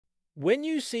When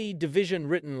you see division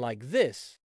written like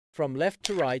this, from left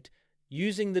to right,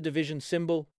 using the division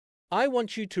symbol, I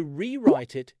want you to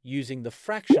rewrite it using the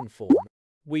fraction form.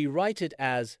 We write it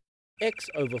as x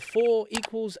over 4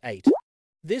 equals 8.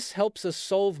 This helps us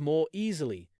solve more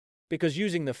easily, because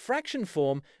using the fraction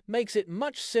form makes it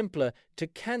much simpler to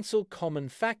cancel common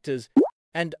factors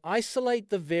and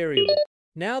isolate the variable.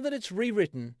 Now that it's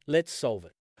rewritten, let's solve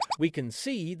it. We can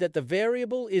see that the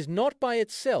variable is not by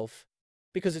itself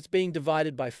because it's being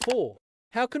divided by 4.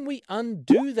 How can we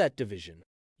undo that division?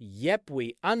 Yep,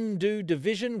 we undo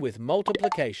division with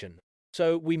multiplication.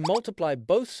 So we multiply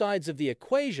both sides of the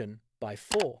equation by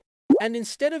 4. And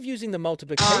instead of using the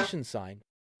multiplication sign,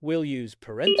 we'll use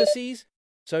parentheses.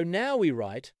 So now we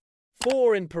write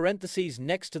 4 in parentheses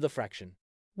next to the fraction.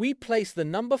 We place the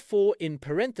number 4 in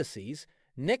parentheses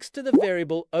next to the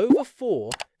variable over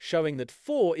 4, showing that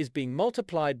 4 is being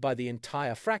multiplied by the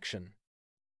entire fraction.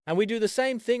 And we do the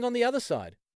same thing on the other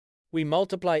side. We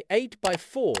multiply 8 by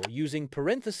 4 using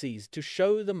parentheses to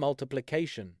show the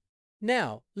multiplication.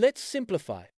 Now, let's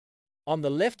simplify. On the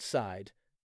left side,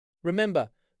 remember,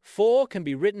 4 can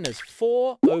be written as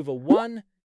 4 over 1,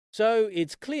 so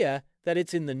it's clear that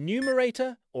it's in the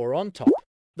numerator or on top.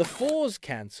 The 4's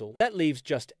cancel. That leaves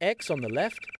just x on the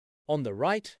left. On the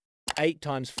right, 8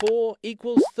 times 4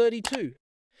 equals 32.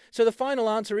 So the final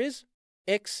answer is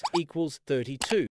x equals 32.